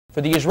For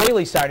the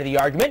Israeli side of the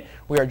argument,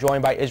 we are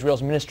joined by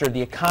Israel's Minister of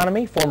the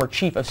Economy, former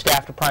Chief of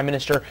Staff to Prime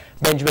Minister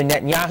Benjamin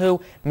Netanyahu,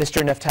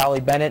 Mr.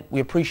 Naftali Bennett. We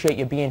appreciate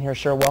you being here,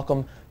 sir.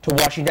 Welcome to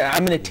Washington.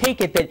 I'm going to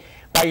take it that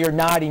by your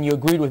nodding, you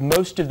agreed with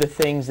most of the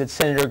things that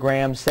Senator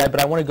Graham said,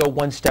 but I want to go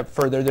one step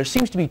further. There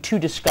seems to be two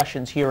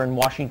discussions here in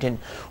Washington,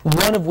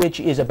 one of which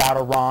is about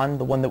Iran,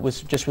 the one that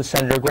was just with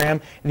Senator Graham.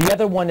 The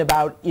other one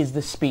about is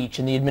the speech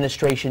and the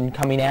administration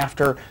coming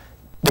after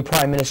the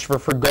Prime Minister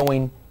for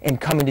going and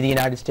coming to the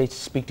United States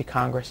to speak to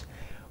Congress.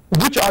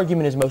 Which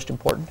argument is most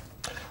important?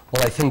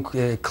 Well, I think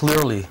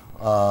clearly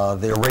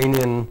the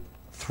Iranian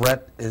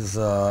threat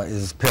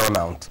is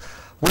paramount.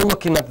 We're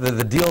looking at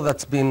the deal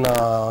that's being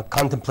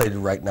contemplated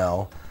right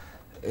now.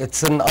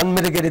 It's an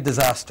unmitigated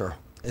disaster.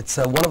 It's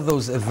one of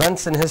those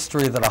events in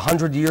history that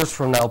 100 years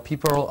from now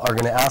people are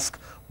going to ask,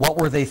 what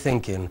were they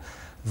thinking?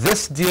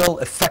 This deal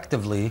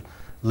effectively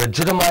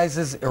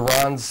legitimizes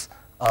Iran's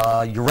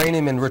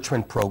uranium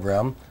enrichment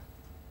program.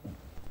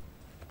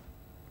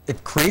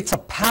 It creates a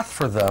path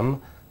for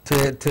them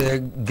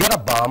to get a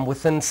bomb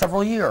within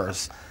several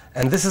years.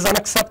 And this is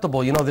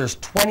unacceptable. You know, there's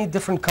 20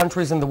 different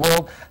countries in the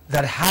world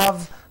that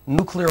have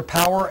nuclear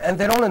power and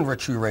they don't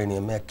enrich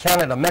uranium.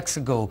 Canada,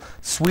 Mexico,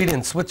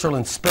 Sweden,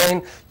 Switzerland,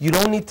 Spain, you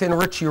don't need to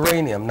enrich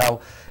uranium.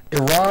 Now,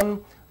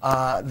 Iran,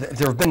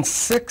 there have been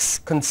 6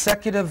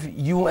 consecutive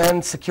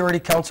UN Security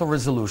Council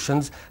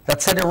resolutions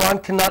that said Iran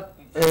cannot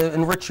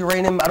enrich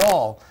uranium at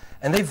all.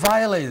 And they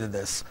violated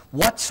this.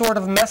 What sort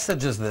of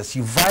message is this?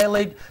 You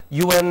violate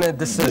UN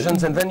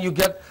decisions and then you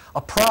get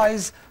a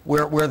prize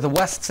where the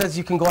West says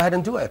you can go ahead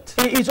and do it.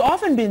 It's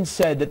often been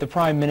said that the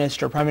Prime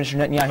Minister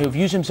Netanyahu,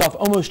 views himself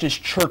almost as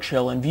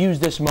Churchill and views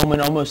this moment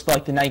almost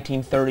like the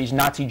 1930s,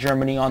 Nazi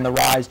Germany on the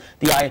rise,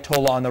 the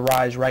Ayatollah on the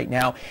rise right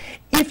now.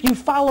 If you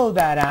follow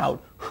that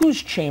out,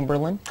 who's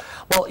Chamberlain?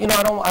 Well, you know,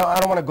 I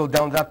don't want to go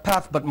down that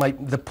path, but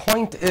the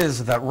point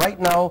is that right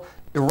now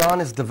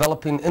Iran is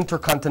developing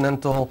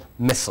intercontinental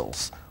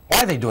missiles.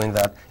 Why are they doing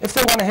that? If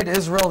they want to hit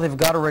Israel, they've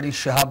got already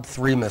Shahab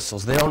 3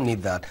 missiles. They don't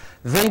need that.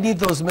 They need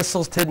those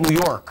missiles to hit New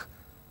York,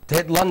 to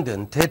hit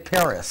London, to hit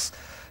Paris.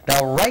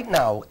 Now, right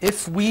now,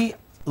 if we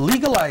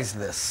legalize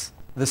this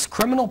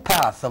criminal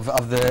path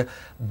of the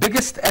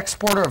biggest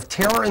exporter of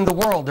terror in the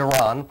world,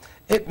 Iran,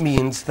 it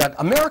means that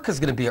America's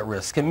going to be at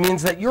risk. It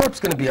means that Europe's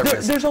going to be at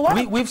risk. There's a lot.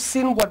 We've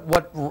seen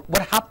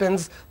what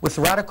happens with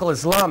radical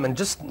Islam, and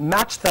just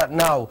match that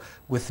now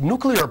with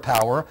nuclear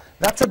power.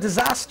 That's a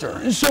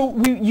disaster. So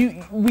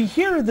we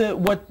hear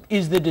what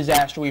is the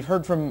disaster. We've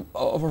heard from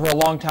over a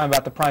long time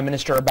about the Prime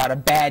Minister about a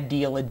bad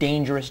deal, a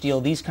dangerous deal,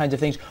 these kinds of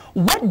things.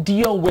 What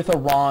deal with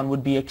Iran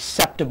would be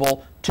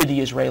acceptable to the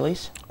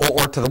Israelis?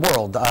 Or to the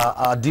world.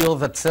 A deal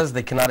that says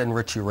they cannot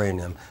enrich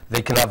uranium.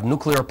 They can have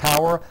nuclear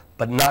power,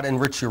 but not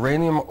enrich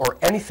uranium or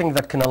anything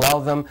that can allow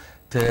them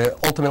to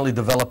ultimately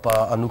develop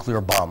a nuclear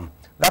bomb.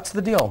 That's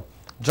the deal.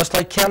 Just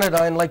like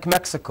Canada and like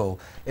Mexico.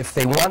 If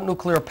they want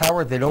nuclear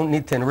power, they don't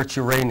need to enrich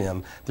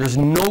uranium. There's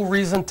no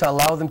reason to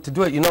allow them to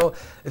do it. You know,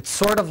 it's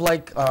sort of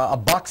like a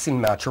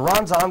boxing match.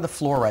 Iran's on the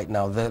floor right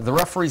now. The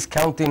referee's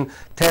counting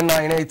 10,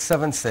 9, 8,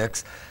 7,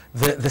 6.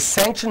 The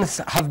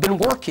sanctions have been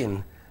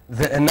working.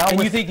 And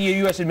you think the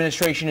U.S.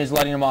 administration is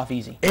letting them off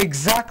easy?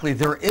 Exactly.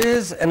 There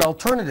is an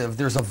alternative.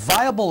 There's a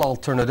viable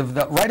alternative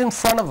that right in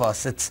front of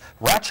us. It's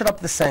ratchet up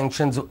the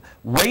sanctions,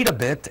 wait a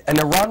bit, and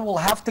Iran will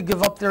have to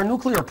give up their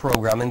nuclear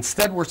program.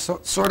 Instead, we're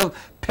sort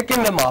of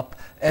picking them up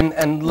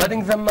and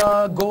letting them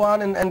go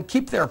on and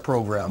keep their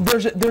program.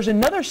 There's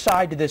another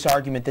side to this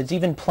argument that's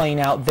even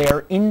playing out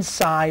there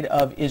inside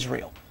of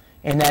Israel.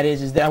 And that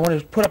is that I want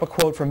to put up a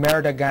quote from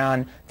Meir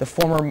Dagan, the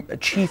former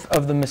chief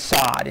of the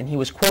Mossad, and he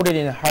was quoted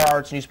in the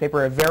Haaretz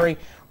newspaper, a very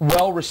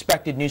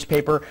well-respected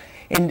newspaper.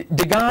 And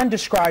Dagan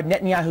described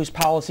Netanyahu's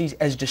policies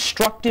as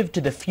destructive to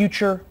the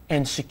future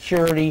and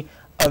security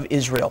of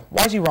Israel.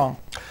 Why is he wrong?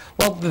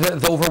 Well,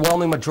 the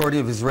overwhelming majority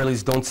of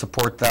Israelis don't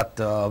support that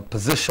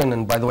position.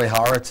 And by the way,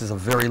 Haaretz is a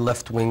very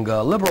left-wing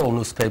liberal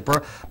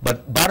newspaper.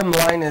 But bottom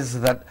line is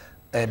that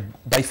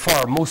by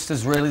far, most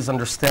Israelis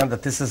understand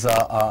that this is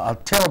a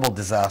terrible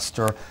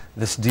disaster,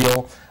 this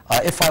deal.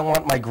 If I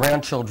want my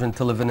grandchildren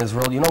to live in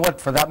Israel, you know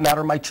what, for that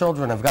matter, my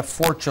children, I've got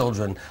 4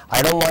 children.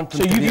 I don't want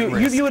them to be at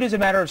risk. You view it as a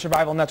matter of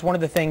survival, and that's one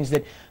of the things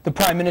that the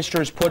Prime Minister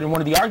has put, and one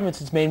of the arguments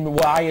that's made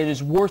why it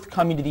is worth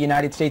coming to the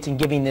United States and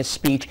giving this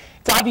speech.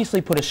 It's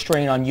obviously put a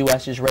strain on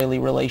U.S.-Israeli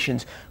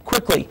relations.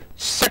 Quickly,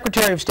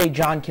 Secretary of State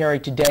John Kerry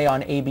today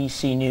on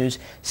ABC News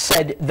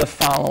said the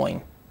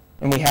following.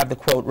 And we have the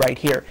quote right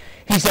here.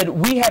 He said,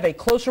 "We have a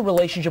closer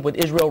relationship with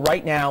Israel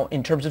right now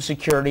in terms of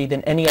security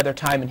than any other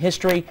time in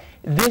history."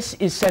 This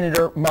is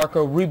Senator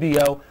Marco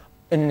Rubio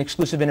in an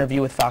exclusive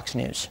interview with Fox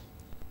News.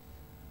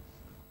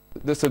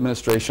 This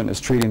administration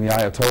is treating the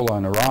Ayatollah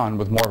in Iran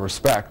with more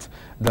respect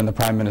than the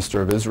Prime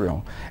Minister of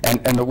Israel.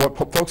 And what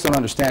folks don't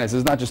understand is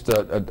it's not just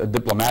a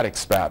diplomatic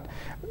spat.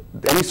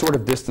 Any sort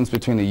of distance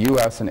between the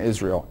U.S. and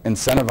Israel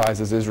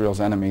incentivizes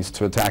Israel's enemies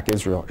to attack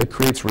Israel. It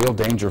creates real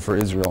danger for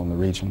Israel in the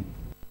region.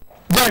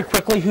 Very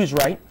quickly, who's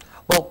right?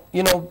 Well,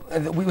 you know,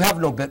 we have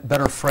no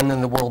better friend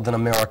in the world than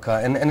America,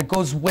 and it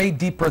goes way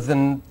deeper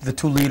than the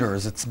two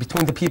leaders. It's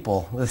between the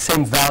people, the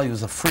same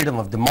values of freedom,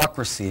 of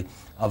democracy,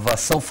 of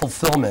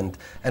self-fulfillment.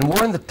 And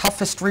we're in the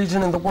toughest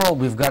region in the world.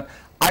 We've got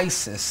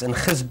ISIS and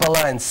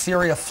Hezbollah and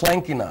Syria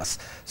flanking us.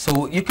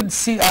 So you could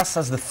see us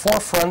as the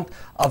forefront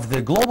of the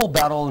global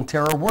battle in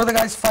terror. We're the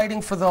guys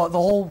fighting for the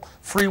whole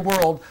free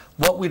world.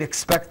 What we'd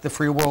expect the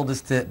free world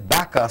is to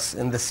back us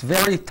in this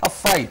very tough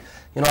fight.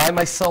 You know, I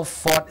myself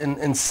fought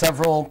in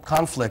several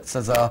conflicts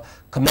as a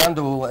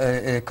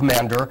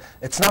commander.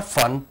 It's not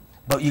fun,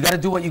 but you got to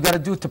do what you got to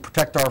do to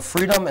protect our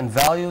freedom and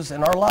values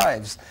and our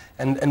lives.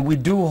 And we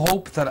do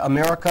hope that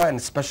America, and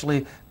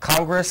especially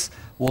Congress,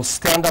 will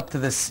stand up to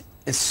this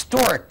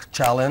historic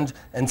challenge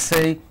and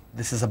say,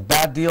 this is a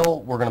bad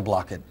deal, we're going to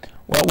block it.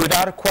 Well,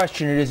 without a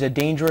question, it is a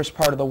dangerous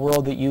part of the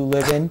world that you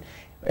live in,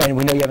 and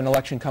we know you have an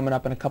election coming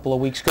up in a couple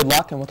of weeks. Good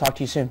luck, and we'll talk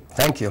to you soon.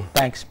 Thank you.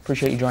 Thanks.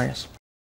 Appreciate you joining us.